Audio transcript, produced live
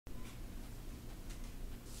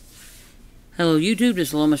Hello YouTube, this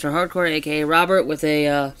is Hello Mr. Hardcore, aka Robert, with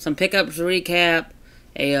a some pickups recap,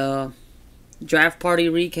 a draft party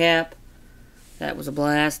recap. That was a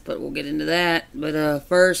blast, but we'll get into that. But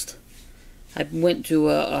first, I went to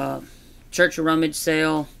a Church of Rummage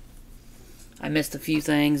sale. I missed a few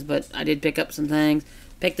things, but I did pick up some things.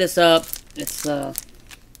 Picked this up. It's like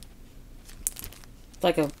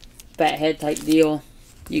a fat head type deal.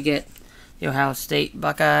 You get the Ohio State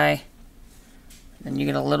Buckeye, then you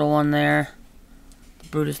get a little one there.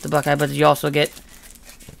 Brutus the Buckeye, but you also get,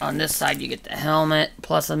 on this side, you get the helmet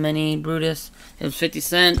plus a mini Brutus. It was 50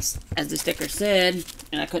 cents, as the sticker said,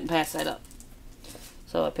 and I couldn't pass that up.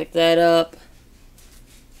 So I picked that up.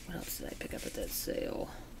 What else did I pick up at that sale?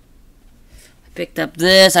 I picked up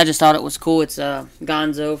this. I just thought it was cool. It's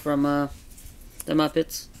Gonzo from the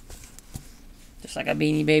Muppets. Just like a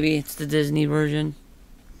Beanie Baby. It's the Disney version.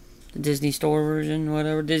 The Disney Store version,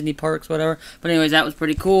 whatever. Disney Parks, whatever. But anyways, that was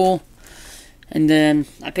pretty cool. And then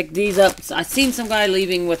I picked these up. I seen some guy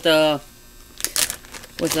leaving with what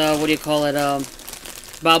do you call it,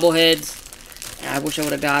 bobbleheads. I wish I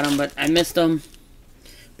would have got them, but I missed them.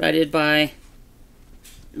 But I did buy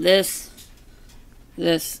this,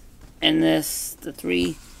 and this. The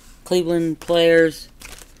 3 Cleveland players.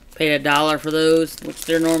 Paid $1 for those, which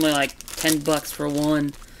they're normally like 10 bucks for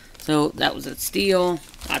one. So that was a steal.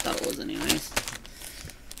 I thought it was anyways.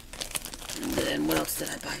 And then what else did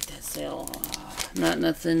I buy at that sale?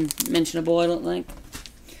 Nothing mentionable, I don't think.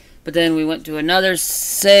 But then we went to another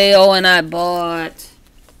sale and I bought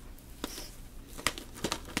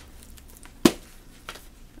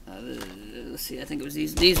let's see, I think it was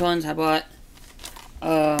these ones. I bought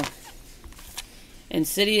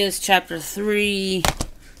Insidious Chapter 3.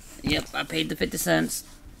 Yep, I paid the 50 cents.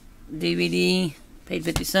 DVD, paid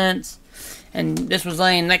 50 cents. And this was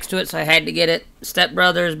laying next to it, so I had to get it. Step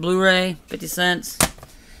Brothers Blu-ray, 50 cents.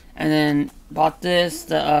 And then bought this,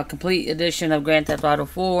 the complete edition of Grand Theft Auto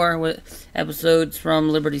 4 with episodes from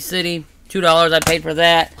Liberty City. $2 I paid for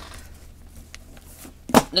that.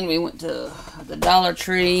 Then we went to the Dollar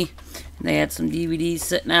Tree, and they had some DVDs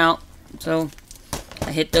sitting out. So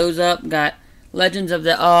I hit those up. Got Legends of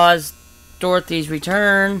the Oz, Dorothy's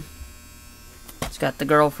Return. It's got the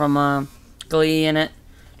girl from Glee in it.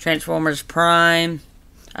 Transformers Prime.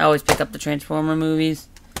 I always pick up the Transformer movies.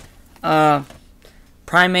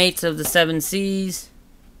 Primates of the Seven Seas.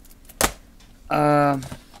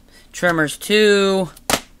 Tremors 2.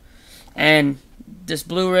 And this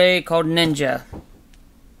Blu-ray called Ninja.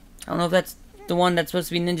 I don't know if that's the one that's supposed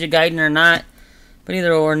to be Ninja Gaiden or not. But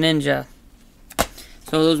either or, Ninja.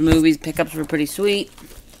 So those movies pickups were pretty sweet.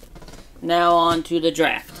 Now on to the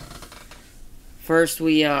draft. First,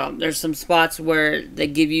 there's some spots where they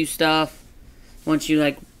give you stuff once you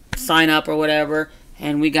like sign up or whatever,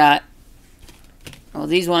 and we got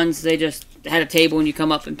these ones. They just had a table and you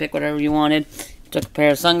come up and pick whatever you wanted. Took a pair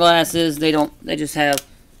of sunglasses. They just have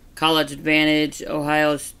College Advantage,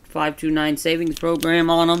 Ohio's 529 savings program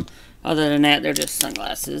on them. Other than that, they're just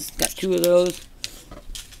sunglasses. Got 2 of those.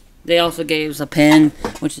 They also gave us a pen,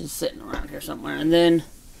 which is sitting around here somewhere. And then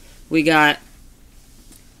we got,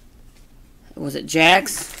 was it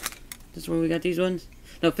Jack's? This is where we got these ones?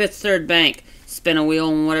 No, Fifth Third Bank. Spin a wheel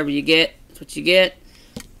and whatever you get, that's what you get.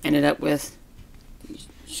 Ended up with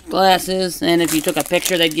these glasses. And if you took a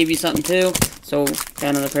picture, they'd give you something too. So, got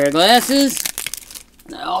another pair of glasses.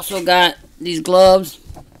 I also got these gloves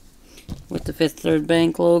with the Fifth Third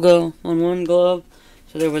Bank logo on one glove.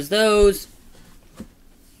 So there was those.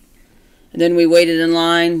 And then we waited in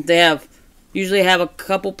line. They usually have a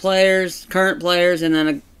couple players, current players, and then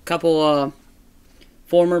a couple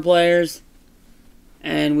former players.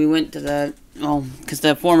 And we went to because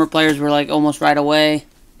the former players were like almost right away.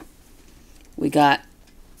 We got,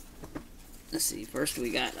 let's see, first we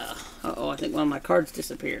got, I think one of my cards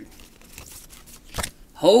disappeared.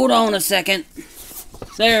 Hold on a second.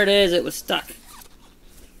 There it is, it was stuck.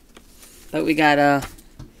 But we got,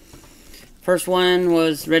 first one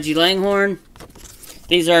was Reggie Langhorne.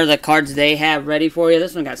 These are the cards they have ready for you.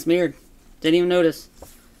 This one got smeared. Didn't even notice.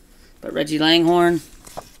 But Reggie Langhorne.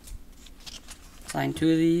 Signed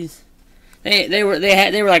 2 of these. They were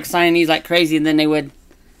like signing these like crazy, and then they would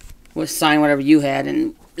sign whatever you had,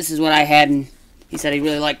 and this is what I had, and he said he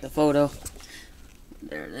really liked the photo.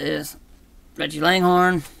 There it is. Reggie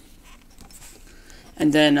Langhorne.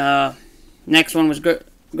 And then next one was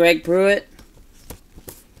Greg Pruitt.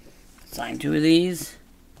 Signed 2 of these.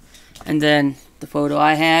 And then the photo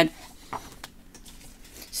I had.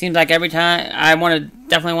 Seems like every time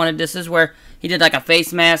definitely wanted this is where he did like a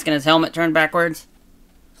face mask and his helmet turned backwards.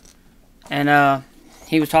 And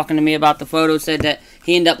he was talking to me about the photo, said that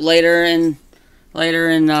he ended up later in later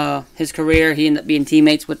in his career, he ended up being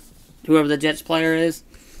teammates with whoever the Jets player is.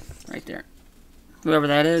 Right there. Whoever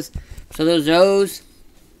that is. So those.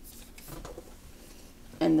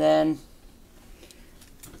 And then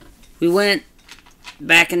we went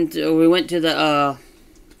to the,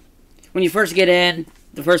 when you first get in,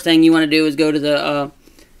 the first thing you want to do is go to the,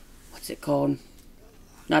 what's it called?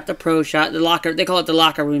 Not the pro shop, they call it the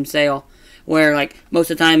locker room sale. Where, like,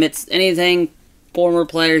 most of the time it's anything former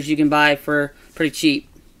players you can buy for pretty cheap.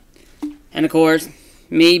 And, of course,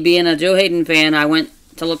 me being a Joe Hayden fan, I went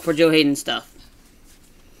to look for Joe Hayden stuff.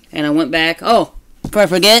 And I went back. Oh, before I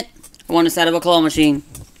forget, I won a set of a claw machine.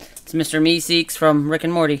 It's Mr. Meeseeks from Rick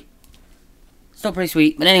and Morty. Still pretty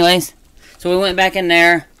sweet. But anyways, so we went back in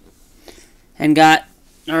there and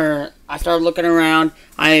I started looking around.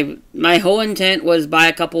 My whole intent was buy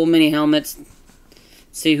a couple mini helmets,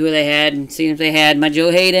 see who they had, and see if they had my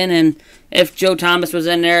Joe Hayden, and if Joe Thomas was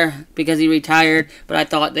in there because he retired, but I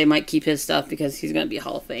thought they might keep his stuff because he's going to be a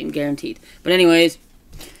Hall of Fame, guaranteed. But anyways,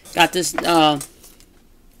 got this,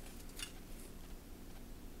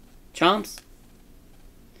 Chomps?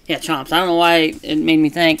 Yeah, Chomps. I don't know why it made me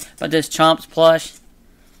think, but this Chomps plush.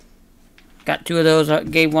 Got 2 of those,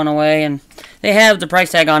 gave one away, and they have the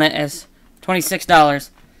price tag on it as $26.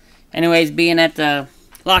 Anyways, being at the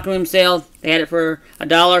locker room sale, they had it for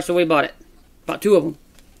 $1, so we bought it. Bought 2 of them.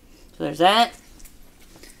 So there's that.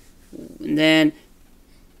 And then,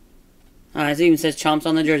 it even says Chomps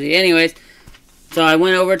on the jersey. Anyways, so I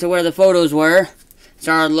went over to where the photos were,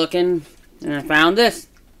 started looking, and I found this.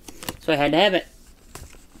 So I had to have it.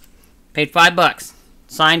 Paid $5.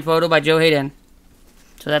 Signed photo by Joe Hayden.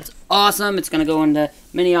 So that's awesome. It's going to go in the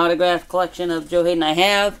mini autograph collection of Joe Hayden I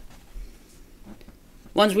have.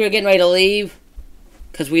 Once we were getting ready to leave,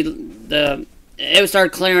 because it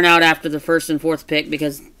started clearing out after the 1st and 4th pick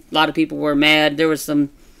because a lot of people were mad. There was some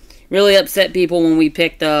really upset people when we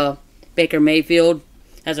picked Baker Mayfield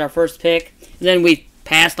as our first pick. And then we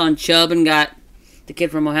passed on Chubb and got the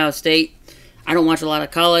kid from Ohio State. I don't watch a lot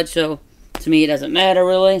of college, so to me it doesn't matter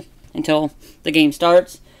really until the game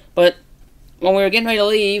starts. But when we were getting ready to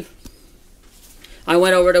leave, I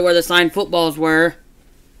went over to where the signed footballs were,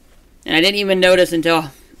 and I didn't even notice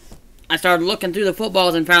until I started looking through the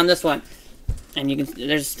footballs and found this one. And you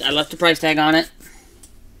can I left the price tag on it.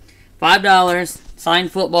 $5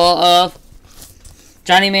 signed football of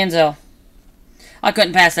Johnny Manziel. I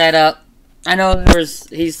couldn't pass that up. I know it's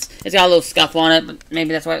got a little scuff on it, but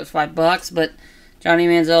maybe that's why it was $5. But Johnny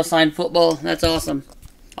Manziel signed football, that's awesome.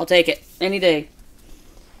 I'll take it any day.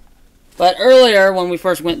 But earlier, when we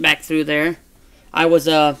first went back through there,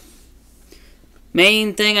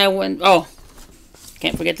 main thing oh,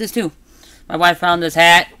 can't forget this too. My wife found this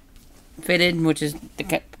hat, fitted, which is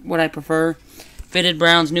what I prefer. Fitted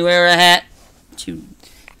Browns New Era hat. She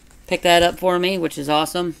picked that up for me, which is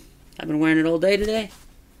awesome. I've been wearing it all day today.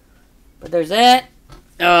 But there's that.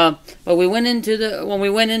 But when we went into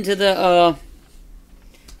the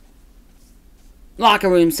locker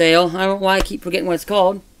room sale, I don't know why I keep forgetting what it's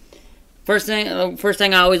called. First thing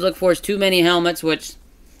I always look for is too many helmets, which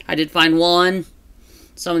I did find one.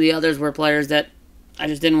 Some of the others were players that I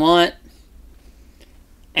just didn't want.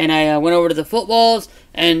 And I went over to the footballs,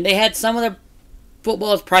 and they had some of the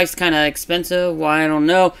footballs priced kind of expensive. Why, I don't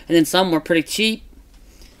know. And then some were pretty cheap.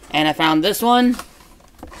 And I found this one.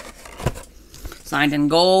 Signed in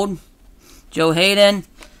gold. Joe Hayden.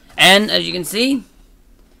 And as you can see,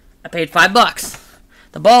 I paid $5.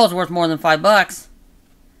 The ball is worth more than $5.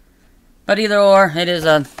 But either or, it is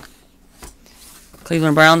a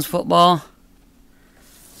Cleveland Browns football.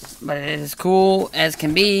 But it is cool as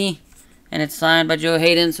can be. And it's signed by Joe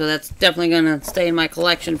Hayden, so that's definitely going to stay in my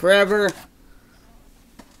collection forever.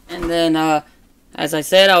 And then, as I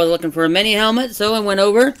said, I was looking for a mini helmet, so I went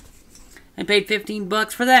over and paid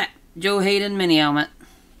 $15 for that. Joe Hayden mini helmet.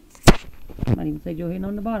 Might even say Joe Hayden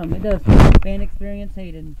on the bottom. It does. Fan Experience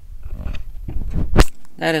Hayden.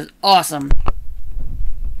 That is awesome.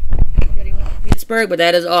 That he went to Pittsburgh, but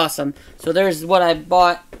that is awesome. So there's what I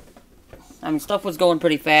bought. I mean, stuff was going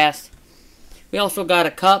pretty fast. We also got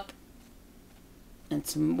a cup. And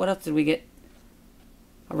some, what else did we get?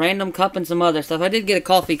 A random cup and some other stuff. I did get a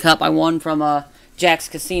coffee cup I won from Jack's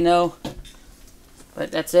Casino. But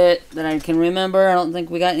that's it that I can remember. I don't think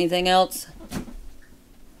we got anything else.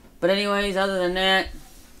 But anyways, other than that.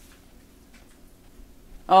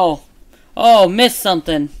 Oh, missed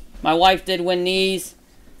something. My wife did win these.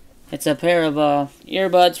 It's a pair of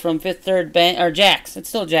earbuds from Fifth Third Bank, or Jack's. It's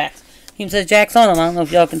still Jack's. It even says Jack's on them. I don't know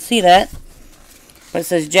if y'all can see that. But it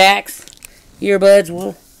says Jack's earbuds.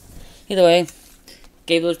 Well, either way,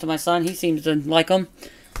 gave those to my son. He seems to like them.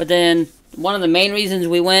 But then one of the main reasons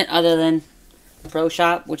we went, other than Pro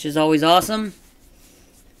Shop, which is always awesome.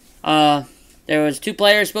 There was 2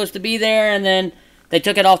 players supposed to be there, and then they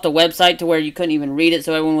took it off the website to where you couldn't even read it,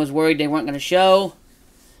 so everyone was worried they weren't going to show.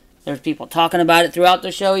 There was people talking about it throughout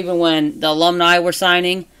the show, even when the alumni were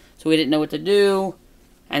signing, so we didn't know what to do.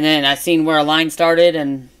 And then I seen where a line started,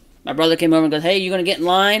 and my brother came over and goes, "Hey, you going to get in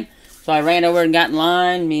line?" So I ran over and got in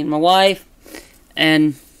line, me and my wife.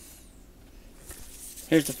 And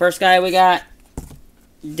here's the first guy we got,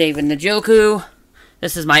 David Njoku.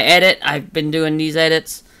 This is my edit. I've been doing these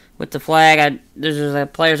edits with the flag. There's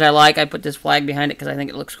players I like. I put this flag behind it because I think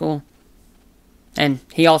it looks cool. And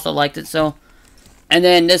he also liked it, so. And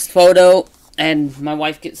then this photo, and my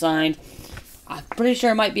wife gets signed. I'm pretty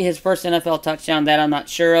sure it might be his first NFL touchdown. That I'm not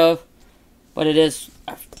sure of. But it is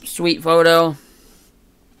a sweet photo.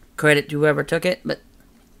 Credit to whoever took it, but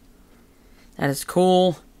that is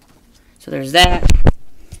cool. So there's that.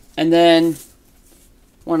 And then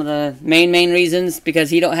one of the main reasons,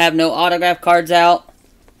 because he don't have no autograph cards out,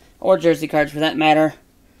 or jersey cards for that matter.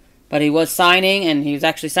 But he was signing, and he was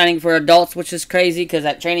actually signing for adults, which is crazy, because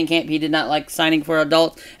at training camp he did not like signing for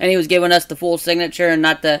adults. And he was giving us the full signature and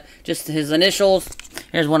not just his initials.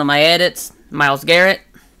 Here's one of my edits, Myles Garrett.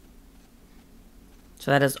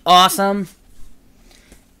 So that is awesome.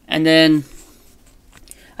 And then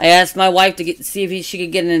I asked my wife to see if she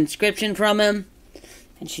could get an inscription from him.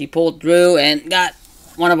 And she pulled through and got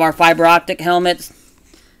one of our fiber optic helmets.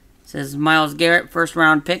 It says Myles Garrett, first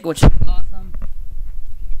round pick, which is awesome.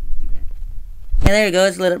 Yeah, there you go.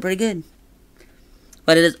 It's lit up pretty good.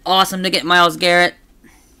 But it is awesome to get Myles Garrett.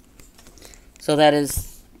 So that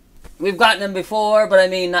is... We've gotten him before, but I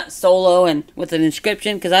mean not solo and with an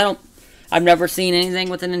inscription, because I've never seen anything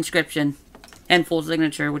with an inscription and full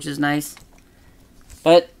signature, which is nice.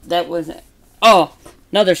 But that was... Oh,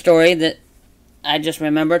 another story that I just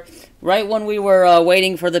remembered. Right when we were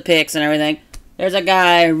waiting for the picks and everything, there's a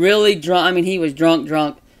guy really drunk. I mean, he was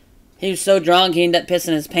drunk. He was so drunk, he ended up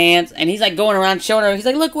pissing his pants. And he's like going around showing her. He's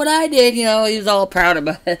like, "Look what I did." You know, he was all proud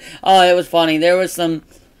about it. Oh, it was funny. There were some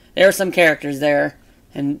characters there.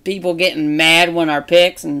 And people getting mad when our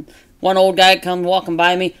picks. And one old guy come walking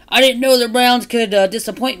by me. "I didn't know the Browns could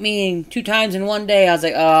disappoint me 2 times in one day." I was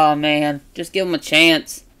like, oh, man. Just give them a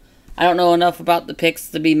chance. I don't know enough about the picks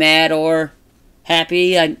to be mad or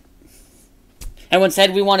happy. Everyone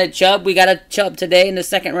said we wanted Chubb. We got a Chubb today in the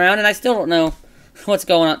 2nd round. And I still don't know what's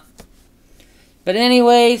going on. But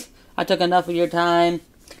anyways, I took enough of your time.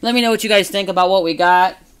 Let me know what you guys think about what we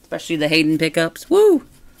got. Especially the Hayden pickups. Woo!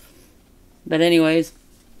 But anyways,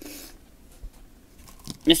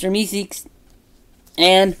 Mr. Meeseeks.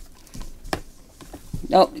 And,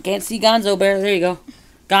 oh, you can't see Gonzo Bear. There you go.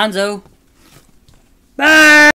 Gonzo. Bye!